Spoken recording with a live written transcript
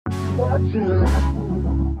Late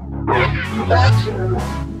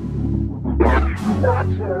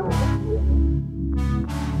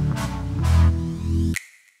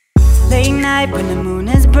night when the moon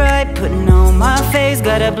is bright, putting on my face,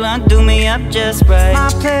 got a blunt, do me up just right. My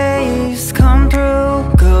place, come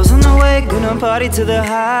through, girls on the way, gonna party to the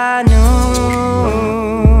high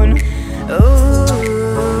noon.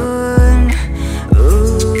 Ooh,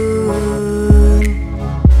 ooh.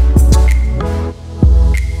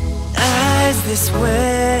 Eyes this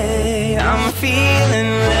way, I'm feeling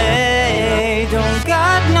late, don't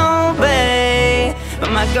got no bae, but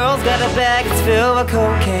my girl's got a bag, it's filled with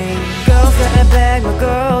cocaine. Girls got a bag, my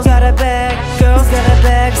girl's got a bag. Girls got a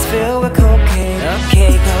bag, it's filled with cocaine.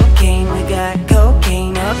 Okay, cocaine, we got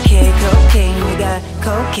cocaine. Okay, cocaine, we got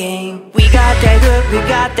cocaine. We got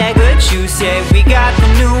that good juice, yeah. We got the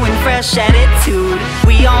new and fresh attitude.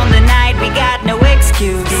 We on the night, we got no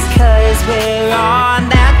excuse, because we're on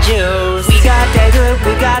that juice. We got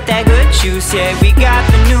that good juice, yeah. We got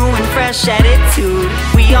the new and fresh attitude.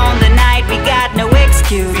 We on the night, we got no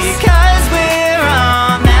excuse, because we're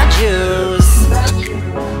on that juice.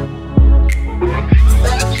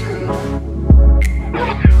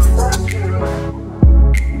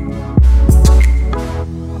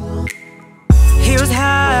 Here's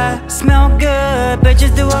high, smell good,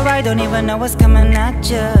 bitches do alright, don't even know what's coming at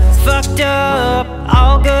ya. Fucked up,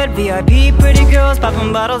 all good, VIP pretty girls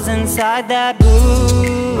popping bottles inside that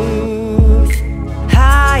booth.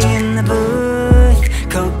 High in the booth,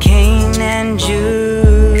 cocaine and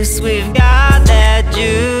juice. We've got that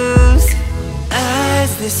juice.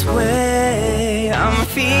 Eyes this way, I'm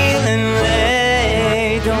feeling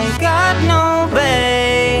late, don't got no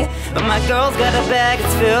bae, but my girl's got a bag,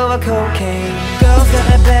 it's filled with cocaine. Girls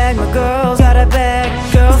got a bag, my girl's got a bag.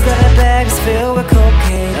 Girls got a bag, it's filled with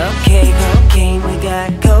cocaine. Okay, cocaine, we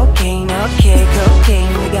got cocaine. Okay,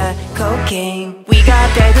 cocaine, we got cocaine. We got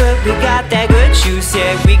that good juice,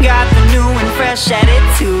 yeah. We got the new and fresh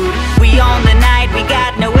attitude. We on the night, we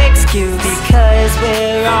got no excuse, because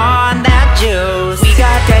we're on that juice. We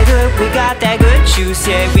got that good juice,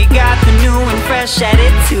 yeah. We got the new and fresh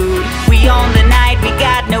attitude. We on the night, we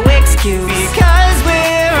got no excuse, because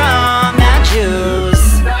we're on that juice.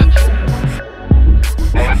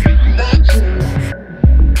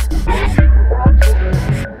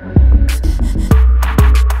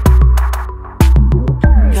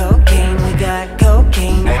 Cocaine, we got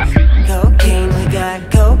cocaine. Cocaine, we got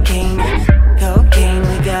cocaine. Cocaine,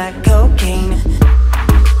 we got cocaine.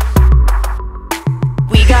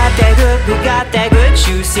 We got that good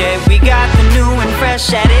juice, yeah. We got the new and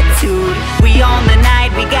fresh attitude. We on the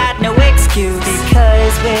night, we got no excuse,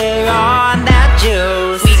 because we're on that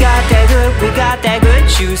juice. We got that good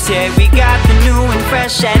juice, yeah. We got the new and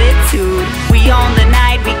fresh attitude. We on the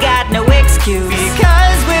night, we got no excuse, because